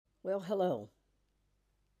Well, hello.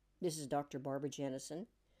 This is Dr. Barbara Jennison,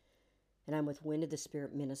 and I'm with Wind of the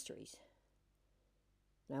Spirit Ministries.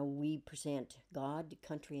 Now we present God,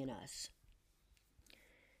 Country, and Us.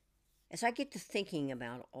 As I get to thinking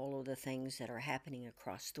about all of the things that are happening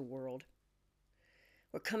across the world,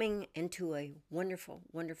 we're coming into a wonderful,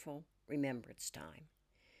 wonderful remembrance time.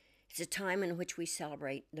 It's a time in which we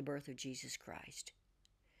celebrate the birth of Jesus Christ.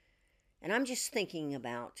 And I'm just thinking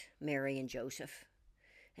about Mary and Joseph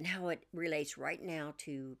and how it relates right now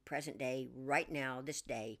to present day, right now, this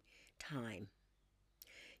day, time.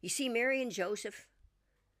 You see, Mary and Joseph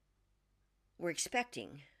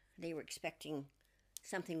they were expecting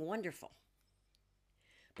something wonderful.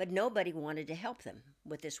 But nobody wanted to help them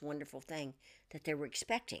with this wonderful thing that they were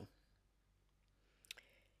expecting.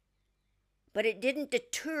 But it didn't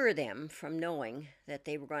deter them from knowing that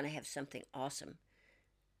they were going to have something awesome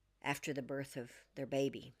after the birth of their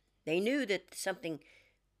baby. They knew that something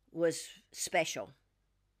was special.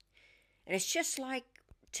 And it's just like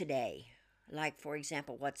today, like, for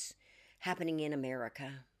example, what's happening in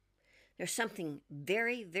America. There's something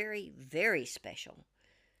very, very, very special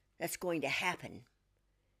that's going to happen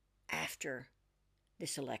after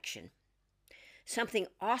this election. Something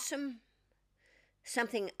awesome,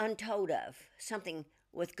 something untold of, something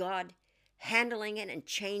with God handling it and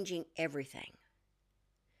changing everything.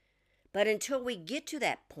 But until we get to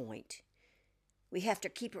that point, we have to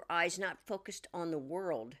keep our eyes not focused on the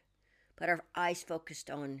world, but our eyes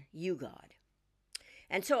focused on you, God.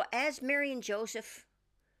 And so as Mary and Joseph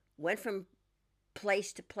went from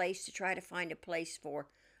place to place to try to find a place for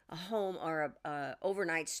a home or a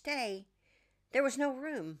overnight stay, there was no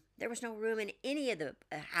room. There was no room in any of the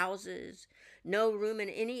houses, no room in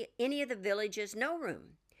any of the villages, no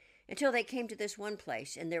room. Until they came to this one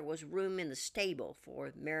place, and there was room in the stable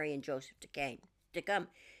for Mary and Joseph to come.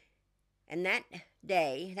 And that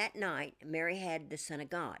day, that night, Mary had the Son of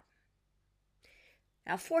God.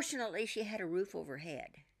 Now, fortunately, she had a roof over her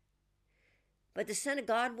head. But the Son of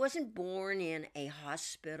God wasn't born in a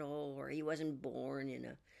hospital, or he wasn't born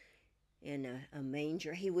in a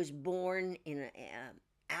manger. He was born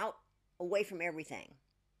out away from everything.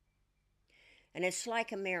 And it's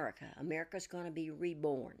like America. America's going to be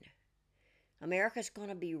reborn. America's going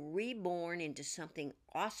to be reborn into something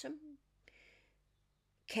awesome.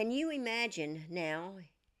 Can you imagine now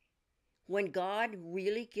when God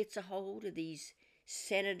really gets a hold of these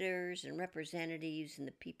senators and representatives and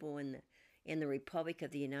the people in the Republic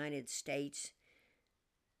of the United States,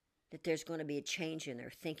 that there's going to be a change in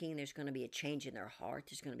their thinking, there's going to be a change in their heart,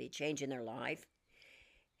 there's going to be a change in their life.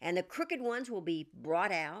 And the crooked ones will be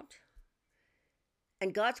brought out.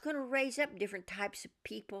 And God's going to raise up different types of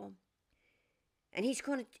people. And he's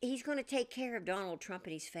going to take care of Donald Trump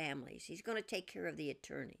and his families. He's going to take care of the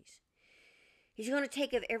attorneys. He's going to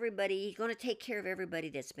take care of everybody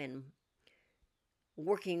that's been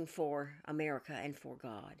working for America and for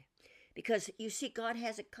God. Because you see, God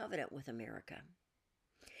has a covenant with America.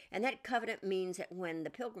 And that covenant means that when the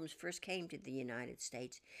Pilgrims first came to the United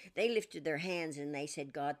States, they lifted their hands and they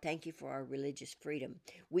said, God, thank you for our religious freedom.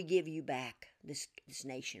 We give you back this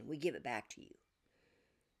nation. We give it back to you.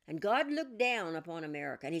 And God looked down upon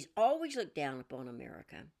America, and he's always looked down upon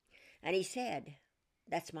America. And he said,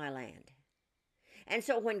 that's my land. And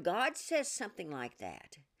so when God says something like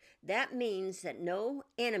that, that means that no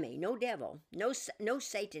enemy, no devil, no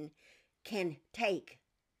Satan can take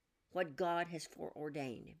what God has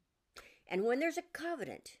foreordained. And when there's a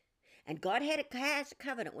covenant, and God has a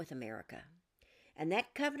covenant with America, and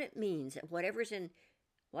that covenant means that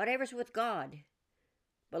whatever's with God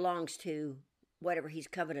belongs to whatever he's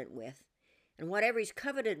covenant with, and whatever he's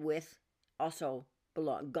covenanted with also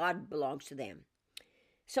God belongs to them.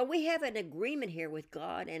 So we have an agreement here with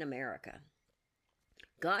God and America.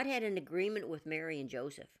 God had an agreement with Mary and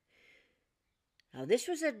Joseph. Now, this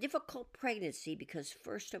was a difficult pregnancy because,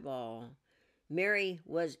 first of all, Mary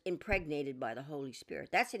was impregnated by the Holy Spirit.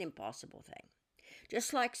 That's an impossible thing.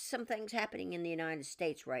 Just like some things happening in the United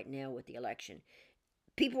States right now with the election.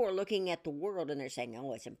 People are looking at the world and they're saying,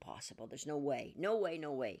 oh, it's impossible. There's no way. No way,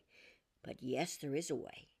 no way. But yes, there is a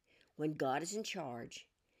way. When God is in charge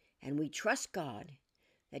and we trust God,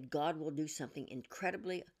 that God will do something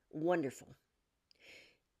incredibly wonderful.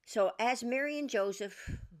 So as Mary and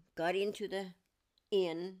Joseph got into the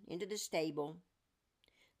stable,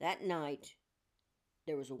 that night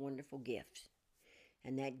there was a wonderful gift.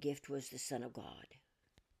 And that gift was the Son of God.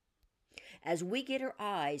 As we get our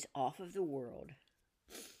eyes off of the world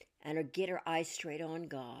and get our eyes straight on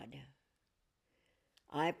God,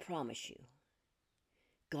 I promise you,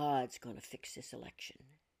 God's going to fix this election.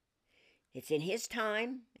 It's in his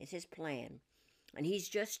time, it's his plan. And he's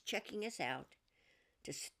just checking us out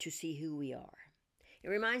to see who we are. It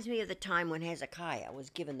reminds me of the time when Hezekiah was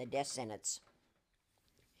given the death sentence.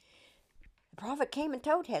 The prophet came and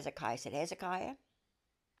told Hezekiah, said, Hezekiah,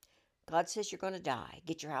 God says you're going to die.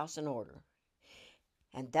 Get your house in order.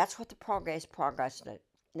 And that's what the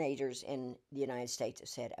progressnators in the United States have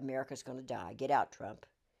said. America's going to die. Get out, Trump.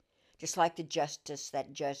 Just like that justice that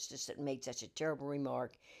made such a terrible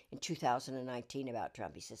remark in 2019 about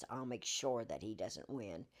Trump. He says, I'll make sure that he doesn't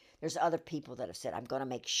win. There's other people that have said, I'm going to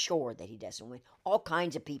make sure that he doesn't win. All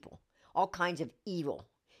kinds of people. All kinds of evil.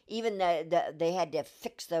 Even they had to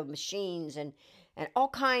fix the machines and all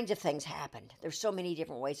kinds of things happened. There's so many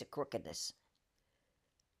different ways of crookedness.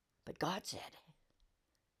 But God said,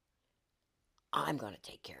 I'm going to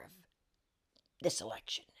take care of this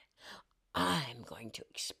election. I'm going to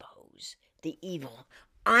expose the evil.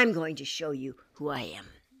 I'm going to show you who I am.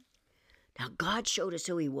 Now, God showed us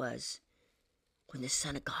who he was when the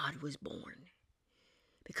Son of God was born,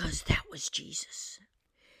 because that was Jesus.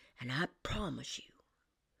 And I promise you,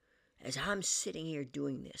 as I'm sitting here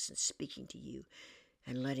doing this and speaking to you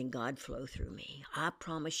and letting God flow through me, I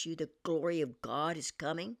promise you the glory of God is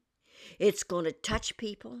coming. It's going to touch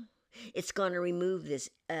people. It's going to remove this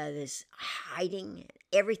hiding.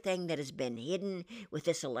 Everything that has been hidden with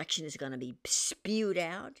this election is going to be spewed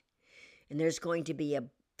out. And there's going to be a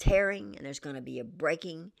tearing, and there's going to be a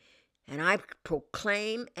breaking. And I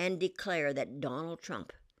proclaim and declare that Donald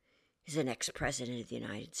Trump is the next president of the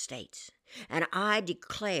United States. And I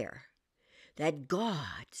declare that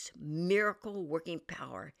God's miracle working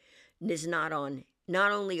power is not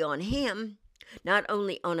only on him, not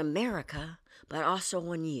only on America, but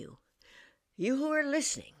also on you. You who are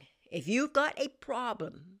listening, if you've got a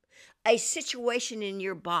problem, a situation in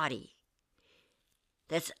your body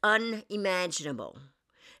that's unimaginable,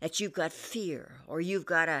 that you've got fear, or you've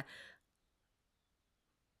got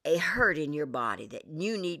a hurt in your body that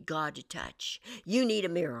you need God to touch, you need a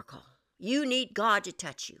miracle, you need God to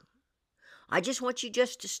touch you, I just want you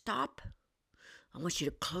just to stop. I want you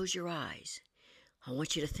to close your eyes. I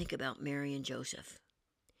want you to think about Mary and Joseph.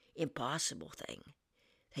 Impossible thing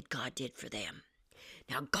that God did for them.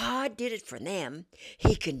 Now, God did it for them.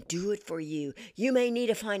 He can do it for you. You may need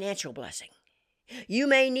a financial blessing. You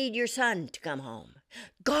may need your son to come home.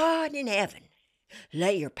 God in heaven,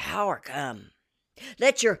 let your power come.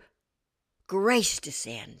 Let your grace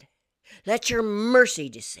descend. Let your mercy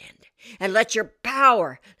descend. And let your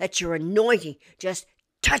power, let your anointing just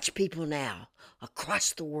touch people now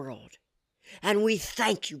across the world. And we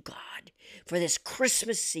thank you, God, for this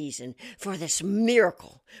Christmas season, for this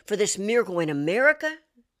miracle in America,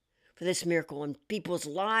 for this miracle in people's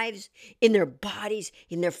lives, in their bodies,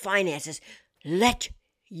 in their finances. Let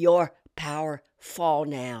your power fall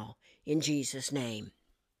now, in Jesus' name.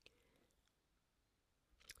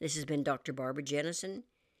 This has been Dr. Barbara Jennison.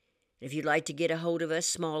 If you'd like to get a hold of us,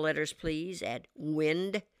 small letters, please, at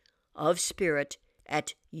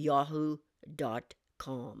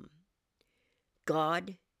windofspirit@yahoo.com.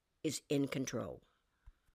 God is in control.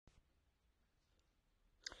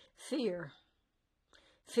 Fear.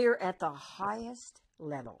 Fear at the highest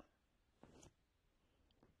level.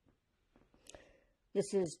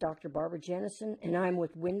 This is Dr. Barbara Jennison, and I'm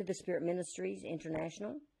with Wind of the Spirit Ministries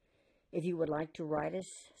International. If you would like to write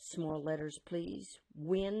us, small letters, please,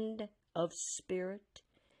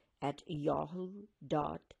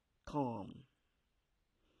 windofspirit@yahoo.com.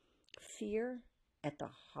 Fear at the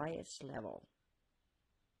highest level.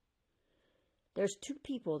 There's two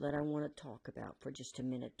people that I want to talk about for just a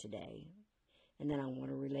minute today, and then I want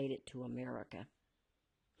to relate it to America.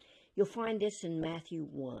 You'll find this in Matthew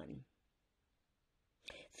 1.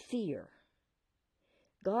 Fear.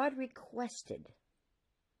 God requested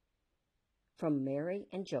from Mary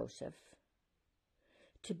and Joseph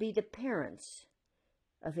to be the parents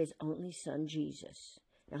of his only son, Jesus.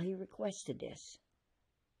 Now, he requested this.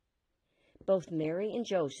 Both Mary and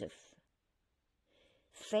Joseph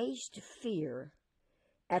faced fear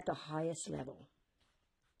at the highest level.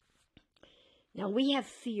 Now, we have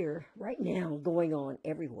fear right now going on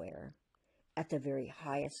everywhere at the very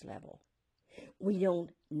highest level. We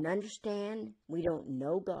don't understand, we don't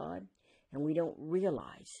know God, and we don't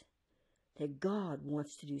realize that God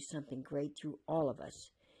wants to do something great through all of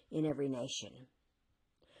us in every nation.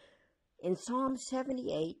 In Psalm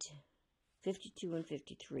 78, 52 and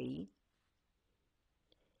 53,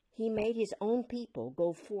 he made his own people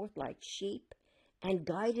go forth like sheep and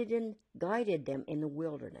guided them in the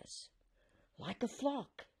wilderness. Like a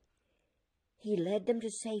flock, he led them to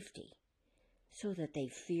safety so that they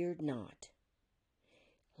feared not.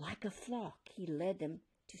 Like a flock, he led them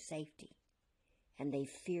to safety, and they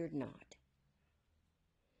feared not.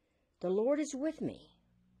 The Lord is with me.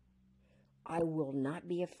 I will not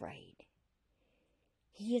be afraid.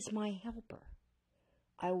 He is my helper.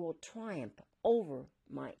 I will triumph over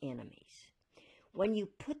my enemies. When you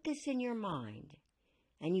put this in your mind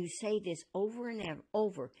and you say this over and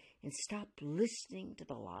over and stop listening to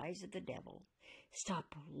the lies of the devil,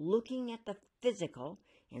 stop looking at the physical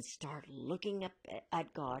and start looking up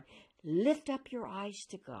at God, lift up your eyes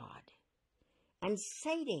to God and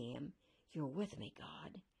say to Him, you're with me,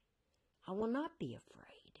 God. I will not be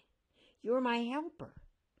afraid. You're my helper.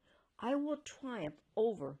 I will triumph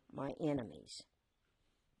over my enemies.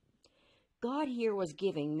 God here was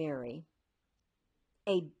giving Mary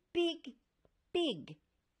a big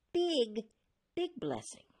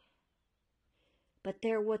blessing. But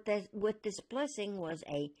there with this blessing was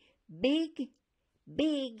a big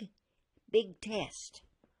test.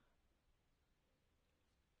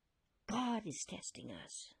 God is testing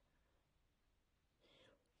us.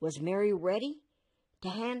 Was Mary ready to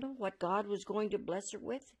handle what God was going to bless her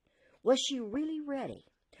with? Was she really ready?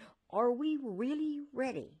 Are we really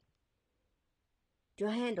ready to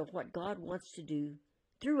handle what God wants to do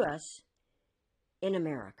through us in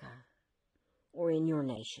America or in your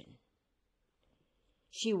nation?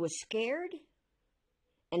 She was scared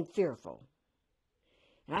and fearful.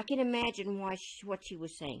 And I can imagine what she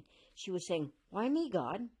was saying. She was saying, why me,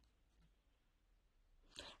 God?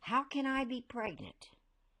 How can I be pregnant?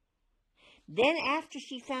 Then after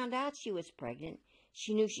she found out she was pregnant,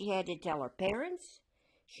 she knew she had to tell her parents.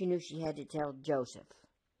 She knew she had to tell Joseph.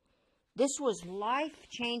 This was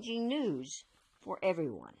life-changing news for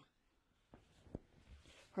everyone.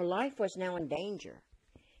 Her life was now in danger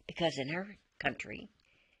because in her country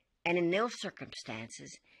and in those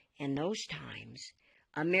circumstances, in those times,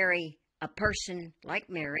 a person like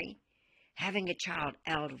Mary, having a child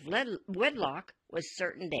out of wedlock was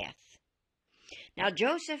certain death. Now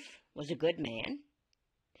Joseph was a good man.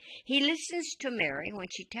 He listens to Mary when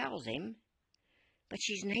she tells him, but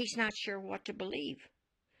he's not sure what to believe.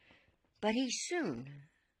 But he soon,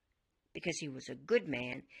 because he was a good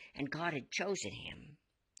man and God had chosen him,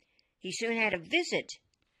 he soon had a visit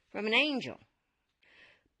from an angel.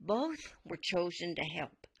 Both were chosen to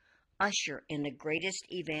help usher in the greatest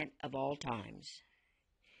event of all times.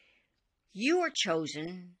 You are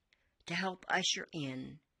chosen to help usher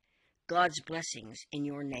in God's blessings in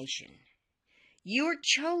your nation. You are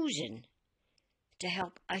chosen to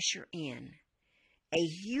help usher in a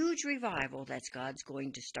huge revival that God's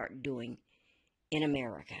going to start doing in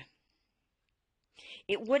America.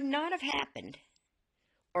 It would not have happened,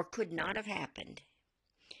 or could not have happened,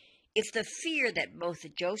 if the fear that both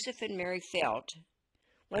Joseph and Mary felt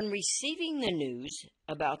when receiving the news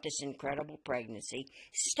about this incredible pregnancy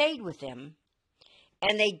stayed with them,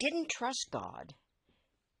 and they didn't trust God,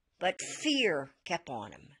 but fear kept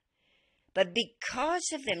on them. But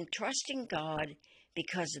because of them trusting God,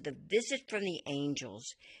 because of the visit from the angels,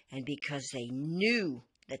 and because they knew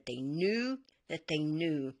that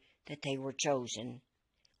they were chosen,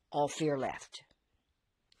 all fear left.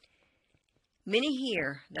 Many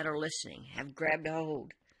here that are listening have grabbed a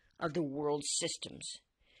hold of the world's systems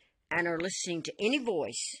and are listening to any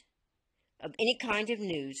voice of any kind of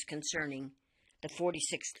news concerning the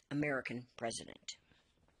 46th American president.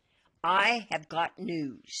 I have got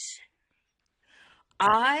news.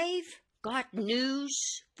 I've got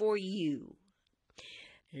news for you.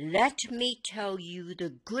 Let me tell you the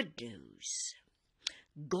good news.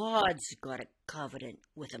 God's got a covenant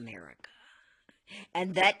with America.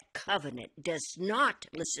 And that covenant does not,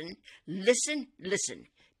 listen,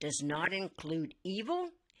 does not include evil.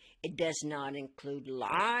 It does not include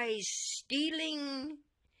lies, stealing.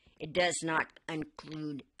 It does not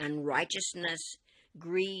include unrighteousness,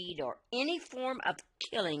 greed, or any form of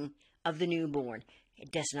killing of the newborn.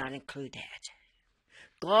 It does not include that.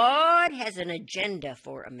 God has an agenda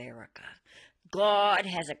for America. God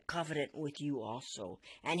has a covenant with you also,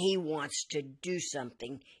 and He wants to do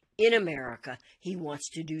something in America. He wants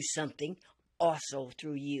to do something also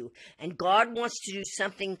through you. And God wants to do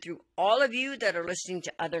something through all of you that are listening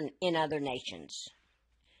to other nations.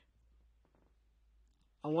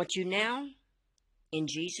 I want you now, in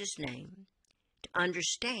Jesus' name, to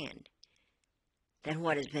understand that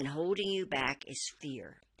what has been holding you back is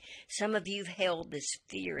fear. Some of you have held this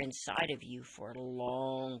fear inside of you for a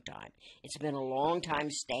long time. It's been a long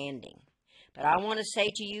time standing. But I want to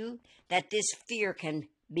say to you that this fear can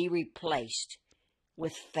be replaced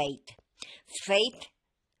with faith. Faith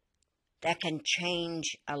that can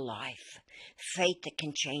change a life. Faith that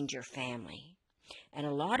can change your family. And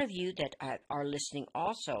a lot of you that are listening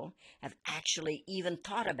also have actually even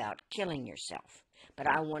thought about killing yourself. But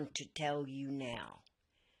I want to tell you now,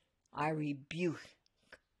 I rebuke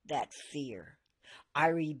that fear. I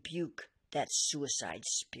rebuke that suicide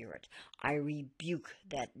spirit. I rebuke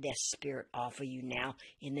that death spirit off of you now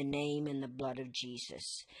in the name and the blood of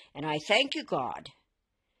Jesus. And I thank you, God,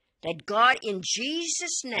 that God, in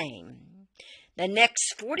Jesus' name, the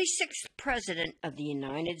next 46th President of the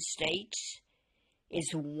United States is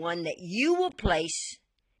the one that you will place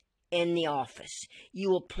in the office. You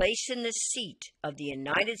will place in the seat of the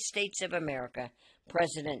United States of America,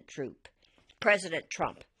 President Trump.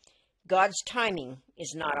 God's timing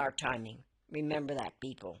is not our timing. Remember that,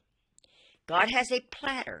 people. God has a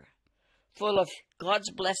platter full of God's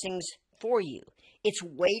blessings for you. It's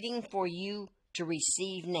waiting for you to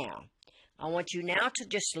receive now. I want you now to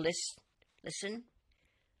just listen.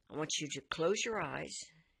 I want you to close your eyes.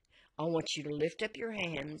 I want you to lift up your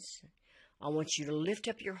hands. I want you to lift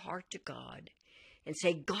up your heart to God and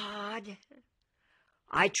say, God,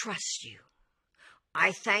 I trust you.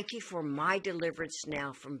 I thank you for my deliverance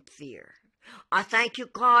now from fear. I thank you,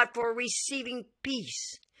 God, for receiving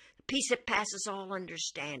peace, peace that passes all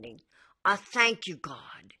understanding. I thank you,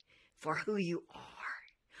 God, for who you are.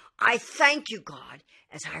 I thank you, God,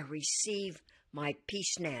 as I receive my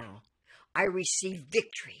peace now. I receive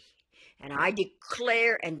victory, and I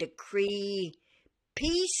declare and decree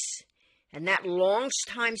peace, and that long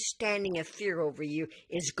time standing of fear over you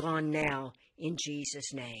is gone now in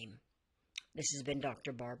Jesus' name. This has been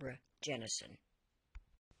Dr. Barbara Jennison.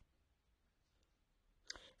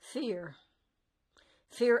 Fear.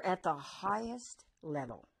 Fear at the highest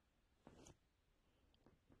level.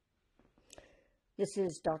 This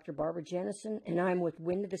is Dr. Barbara Jennison, and I'm with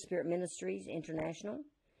Wind of the Spirit Ministries International.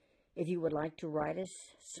 If you would like to write us,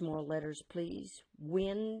 small letters, please.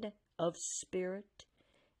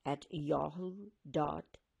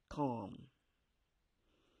 windofspirit@yahoo.com.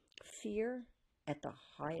 Fear at the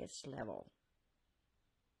highest level.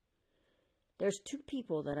 There's two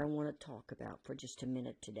people that I want to talk about for just a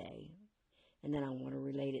minute today, and then I want to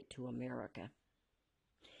relate it to America.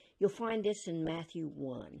 You'll find this in Matthew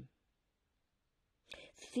 1.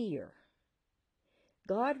 Fear.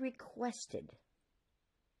 God requested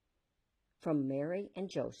from Mary and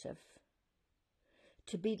Joseph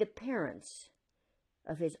to be the parents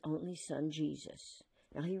of his only son, Jesus.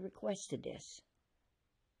 Now, he requested this.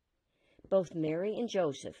 Both Mary and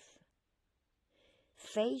Joseph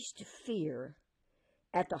faced fear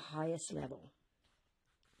at the highest level.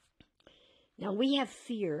 Now, we have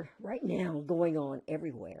fear right now going on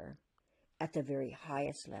everywhere at the very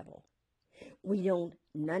highest level. We don't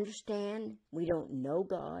understand, we don't know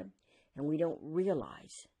God, and we don't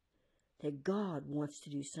realize that God wants to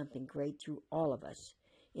do something great through all of us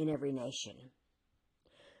in every nation.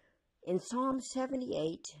 In Psalm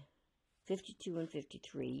 78, 52 and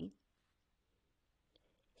 53,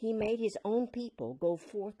 he made his own people go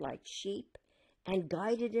forth like sheep and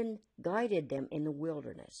guided them in the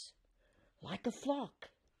wilderness. Like a flock,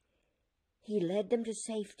 he led them to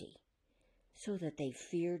safety so that they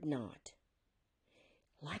feared not.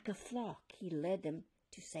 Like a flock, he led them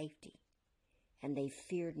to safety, and they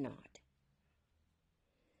feared not.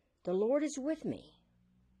 The Lord is with me.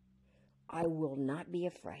 I will not be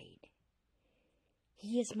afraid.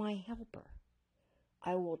 He is my helper.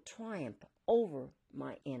 I will triumph over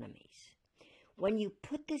my enemies. When you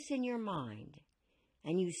put this in your mind,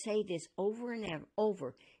 and you say this over and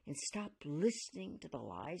over, and stop listening to the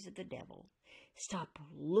lies of the devil, stop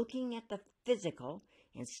looking at the physical,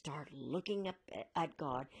 and start looking up at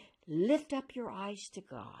God, lift up your eyes to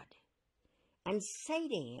God, and say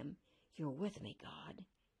to him, you're with me, God.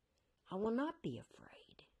 I will not be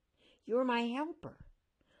afraid. You're my helper.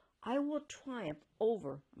 I will triumph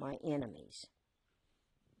over my enemies.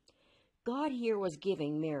 God here was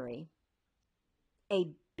giving Mary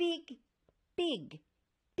a big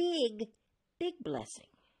blessing.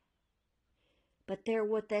 But there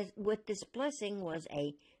with this blessing was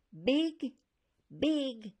a big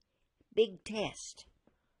test.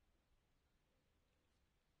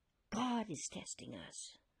 God is testing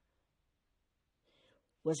us.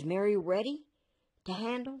 Was Mary ready to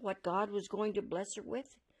handle what God was going to bless her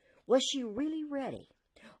with? Was she really ready?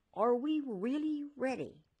 Are we really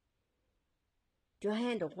ready to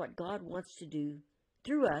handle what God wants to do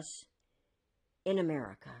through us in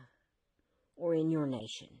America or in your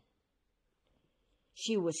nation?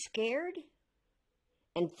 She was scared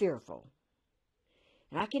and fearful.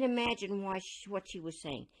 And I can imagine what she was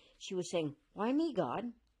saying. She was saying, why me,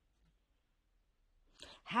 God?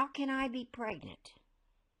 How can I be pregnant?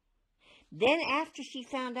 Then after she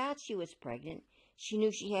found out she was pregnant, she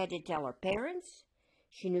knew she had to tell her parents.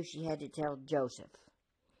 She knew she had to tell Joseph.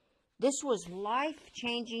 This was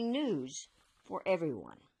life-changing news for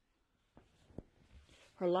everyone.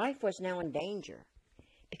 Her life was now in danger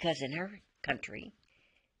because in her country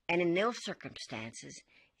and in those circumstances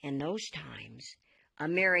and those times,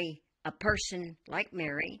 a person like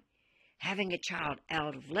Mary, having a child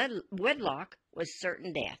out of wedlock was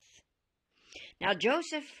certain death. Now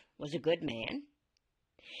Joseph was a good man.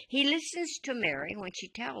 He listens to Mary when she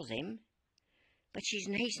tells him, but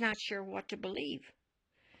he's not sure what to believe.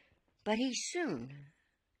 But he soon,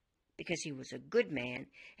 because he was a good man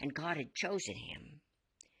and God had chosen him,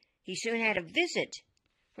 he soon had a visit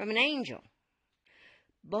from an angel.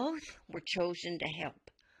 Both were chosen to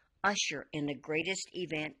help usher in the greatest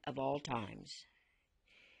event of all times.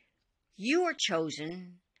 You are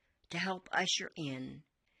chosen to help usher in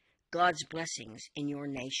God's blessings in your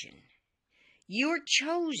nation. You are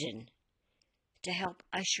chosen to help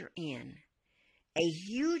usher in a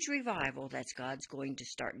huge revival that's God's going to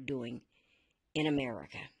start doing in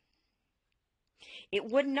America.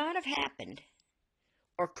 It would not have happened,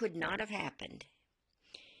 or could not have happened,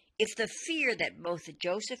 if the fear that both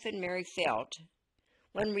Joseph and Mary felt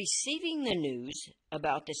when receiving the news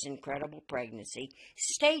about this incredible pregnancy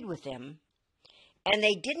stayed with them, and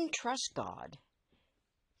they didn't trust God,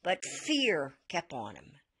 but fear kept on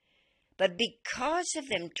them. But because of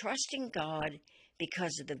them trusting God,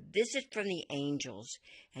 because of the visit from the angels,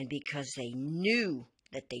 and because they knew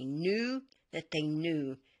that they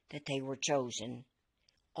were chosen,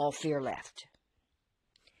 all fear left.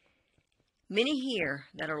 Many here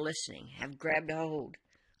that are listening have grabbed a hold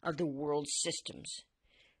of the world's systems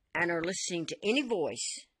and are listening to any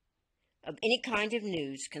voice of any kind of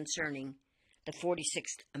news concerning the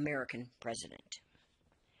 46th American president.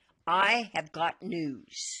 I have got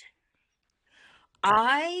news.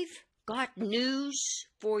 I've got news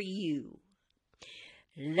for you.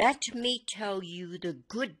 Let me tell you the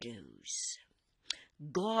good news.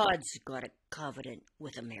 God's got a covenant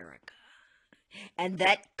with America. And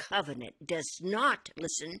that covenant does not,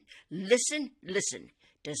 listen,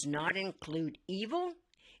 does not include evil.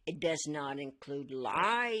 It does not include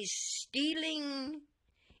lies, stealing.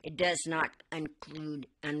 It does not include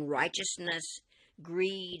unrighteousness,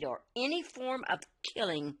 greed, or any form of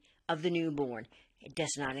killing of the newborn. It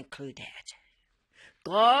does not include that.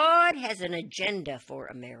 God has an agenda for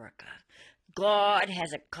America. God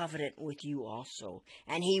has a covenant with you also,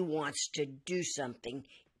 and He wants to do something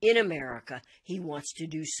in America. He wants to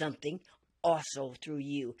do something also through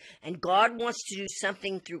you. And God wants to do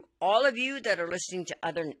something through all of you that are listening to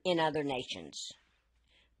other nations.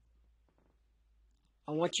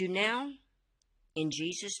 I want you now, in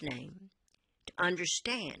Jesus' name, to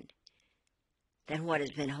understand that what has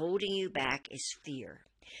been holding you back is fear.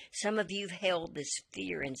 Some of you have held this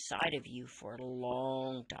fear inside of you for a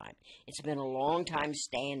long time. It's been a long time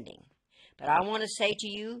standing. But I want to say to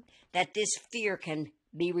you that this fear can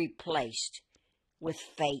be replaced with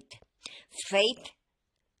faith. Faith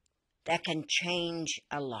that can change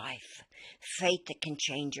a life. Faith that can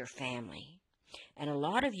change your family. And a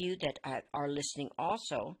lot of you that are listening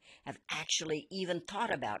also have actually even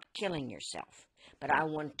thought about killing yourself. But I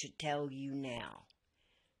want to tell you now,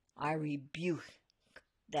 I rebuke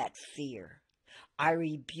that fear. I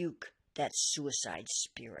rebuke that suicide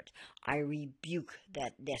spirit. I rebuke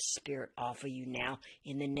that death spirit off of you now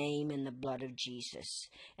in the name and the blood of Jesus.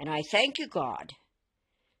 And I thank you, God,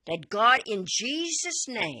 that God, in Jesus'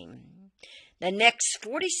 name, the next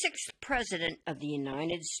 46th President of the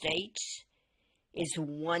United States is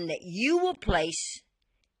one that you will place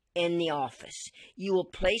in the office. You will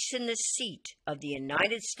place in the seat of the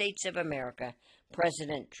United States of America,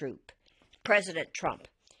 President Trump.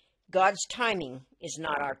 God's timing is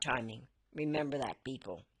not our timing. Remember that,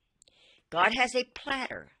 people. God has a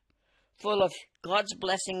platter full of God's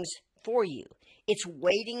blessings for you. It's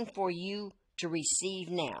waiting for you to receive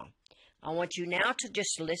now. I want you now to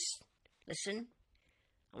just listen.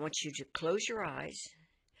 I want you to close your eyes.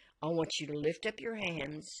 I want you to lift up your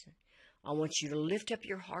hands. I want you to lift up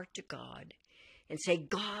your heart to God and say,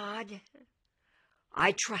 God,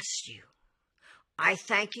 I trust you. I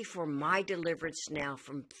thank you for my deliverance now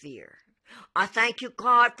from fear. I thank you,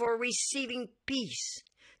 God, for receiving peace,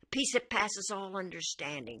 peace that passes all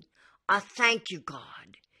understanding. I thank you,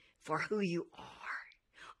 God, for who you are.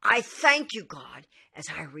 I thank you, God, as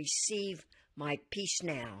I receive my peace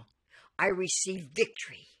now. I receive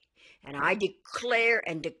victory, and I declare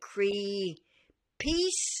and decree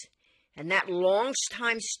peace, and that long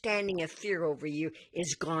time standing of fear over you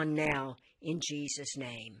is gone now in Jesus'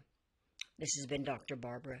 name. This has been Dr.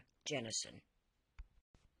 Barbara Jennison.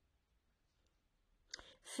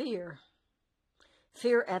 Fear.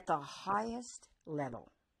 Fear at the highest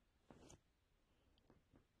level.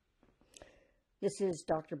 This is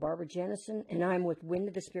Dr. Barbara Jennison, and I'm with Wind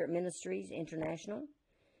of the Spirit Ministries International.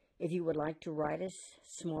 If you would like to write us,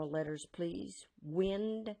 small letters please,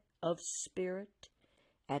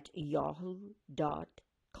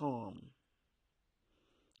 windofspirit@yahoo.com.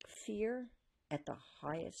 Fear at the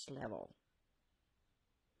highest level.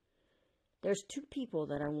 There's two people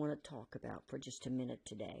that I want to talk about for just a minute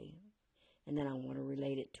today, and then I want to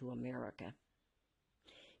relate it to America.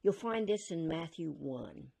 You'll find this in Matthew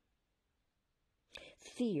 1.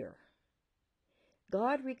 Fear.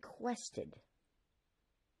 God requested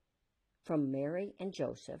from Mary and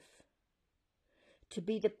Joseph to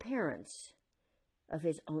be the parents of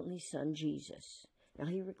his only son, Jesus. Now,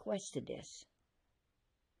 he requested this.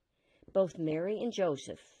 Both Mary and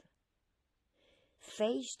Joseph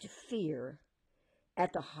faced fear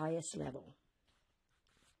at the highest level.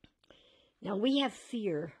 Now, we have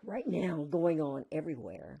fear right now going on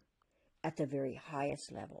everywhere at the very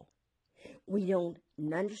highest level. We don't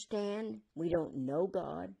understand, we don't know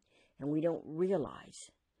God, and we don't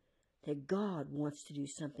realize that God wants to do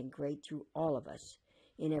something great through all of us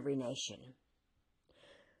in every nation.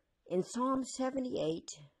 In Psalm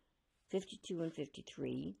 78, 52 and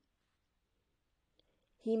 53,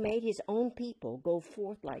 he made his own people go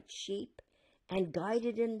forth like sheep and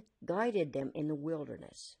guided them in the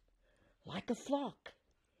wilderness. Like a flock,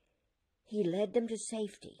 he led them to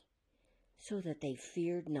safety so that they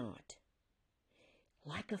feared not.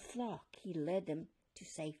 Like a flock, he led them to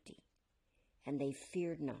safety, and they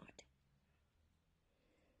feared not.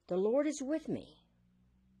 The Lord is with me.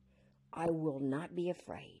 I will not be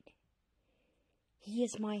afraid. He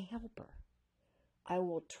is my helper. I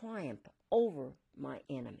will triumph over my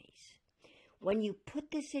enemies. When you put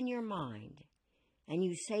this in your mind, and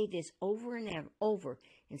you say this over and over,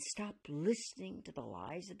 and stop listening to the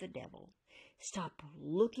lies of the devil, stop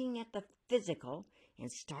looking at the physical, and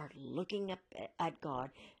start looking up at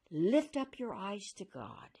God, lift up your eyes to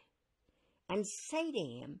God, and say to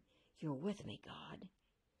him, you're with me, God.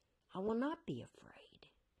 I will not be afraid.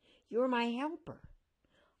 You're my helper.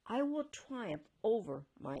 I will triumph over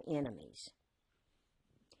my enemies.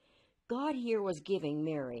 God here was giving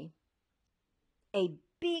Mary a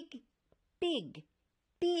big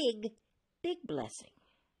blessing.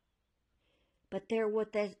 But there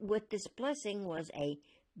with this blessing was a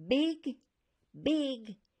big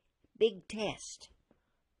test.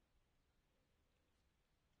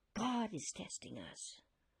 God is testing us.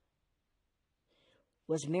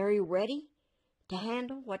 Was Mary ready to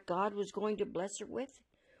handle what God was going to bless her with?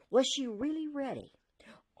 Was she really ready?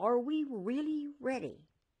 Are we really ready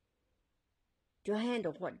to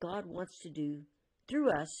handle what God wants to do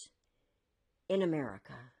through us in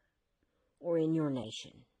America or in your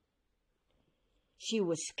nation? She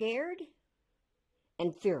was scared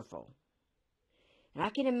and fearful. And I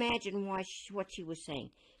can imagine what she was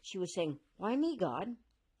saying. She was saying, why me, God?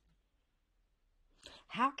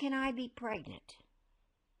 How can I be pregnant?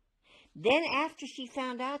 Then after she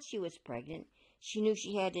found out she was pregnant, she knew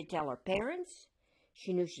she had to tell her parents.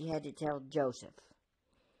 She knew she had to tell Joseph.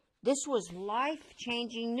 This was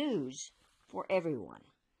life-changing news for everyone.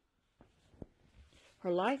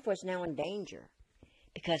 Her life was now in danger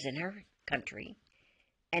because in her country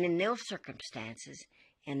and in those circumstances,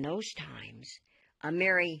 in those times, a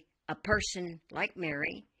person like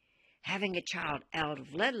Mary, having a child out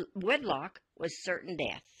of wedlock was certain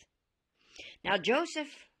death. Now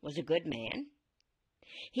Joseph was a good man.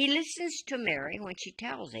 He listens to Mary when she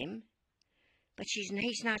tells him, but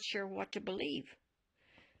he's not sure what to believe.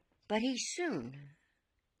 But he soon,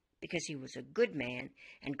 because he was a good man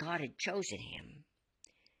and God had chosen him,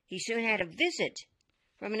 he soon had a visit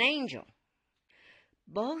from an angel.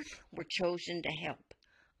 Both were chosen to help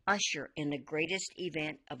usher in the greatest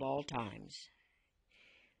event of all times.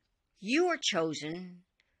 You are chosen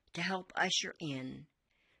to help usher in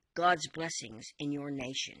God's blessings in your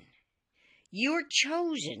nation. You are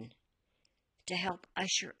chosen to help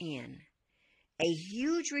usher in a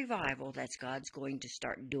huge revival that God's going to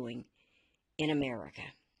start doing in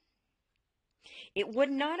America. It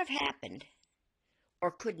would not have happened or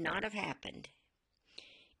could not have happened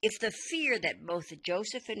if the fear that both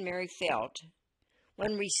Joseph and Mary felt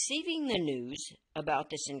when receiving the news about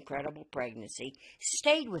this incredible pregnancy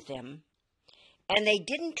stayed with them, and they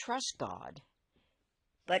didn't trust God,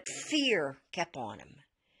 but fear kept on them.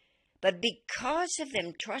 But because of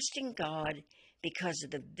them trusting God, because of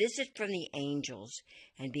the visit from the angels,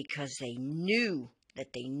 and because they knew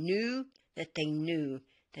that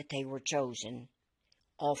they were chosen,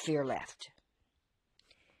 all fear left.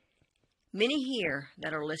 Many here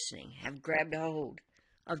that are listening have grabbed hold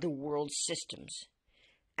of the world's systems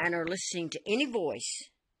and are listening to any voice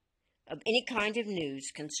of any kind of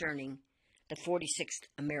news concerning the 46th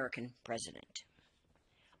American president.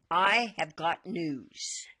 I have got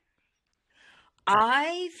news.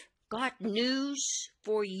 I've got news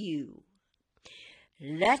for you.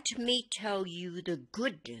 Let me tell you the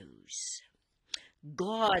good news.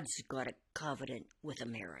 God's got a covenant with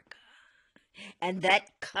America. And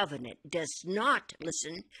that covenant does not,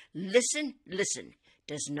 listen,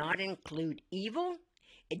 does not include evil.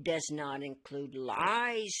 It does not include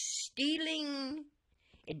lies, stealing.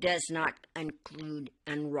 It does not include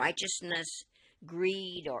unrighteousness,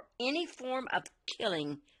 greed, or any form of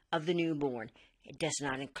killing of the newborn. It does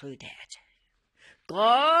not include that.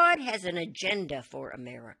 God has an agenda for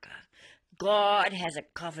America. God has a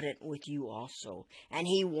covenant with you also, and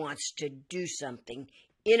He wants to do something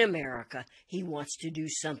in America. He wants to do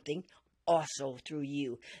something also through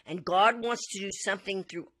you. And God wants to do something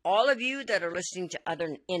through all of you that are listening to other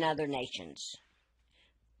nations.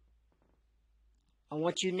 I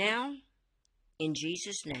want you now, in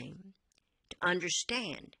Jesus' name, to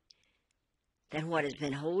understand that what has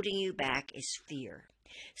been holding you back is fear.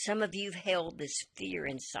 Some of you have held this fear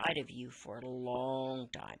inside of you for a long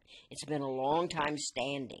time. It's been a long time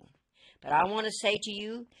standing. But I want to say to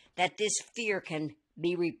you that this fear can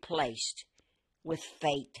be replaced with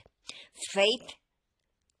faith. Faith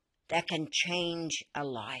that can change a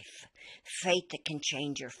life. Faith that can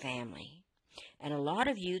change your family. And a lot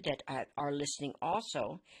of you that are listening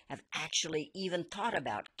also have actually even thought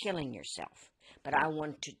about killing yourself. But I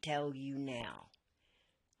want to tell you now,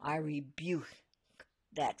 I rebuke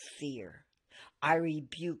that fear. I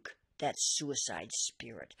rebuke that suicide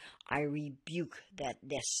spirit. I rebuke that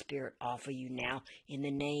death spirit off of you now in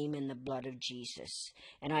the name and the blood of Jesus.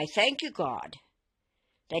 And I thank you, God,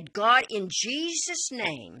 that God, in Jesus'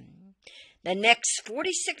 name, the next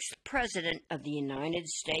 46th President of the United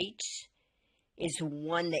States is the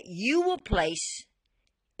one that you will place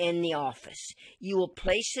in the office. You will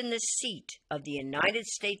place in the seat of the United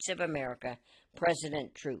States of America,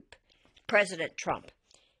 President Trump.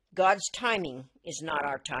 God's timing is not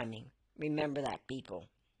our timing. Remember that, people.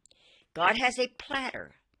 God has a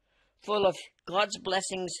platter full of God's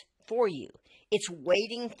blessings for you. It's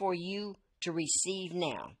waiting for you to receive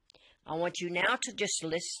now. I want you now to just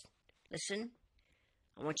listen.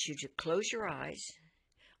 I want you to close your eyes.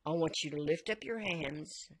 I want you to lift up your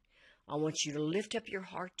hands. I want you to lift up your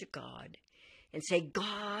heart to God and say,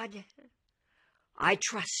 God, I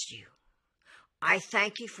trust you. I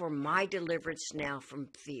thank you for my deliverance now from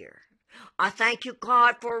fear. I thank you,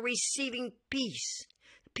 God, for receiving peace,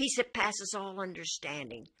 peace that passes all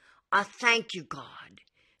understanding. I thank you, God,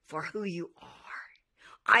 for who you are.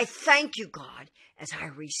 I thank you, God, as I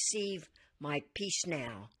receive my peace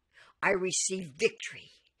now. I receive victory,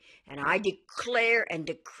 and I declare and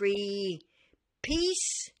decree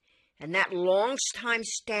peace, and that long time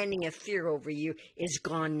standing of fear over you is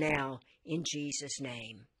gone now in Jesus'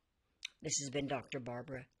 name. This has been Dr.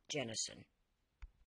 Barbara Jennison.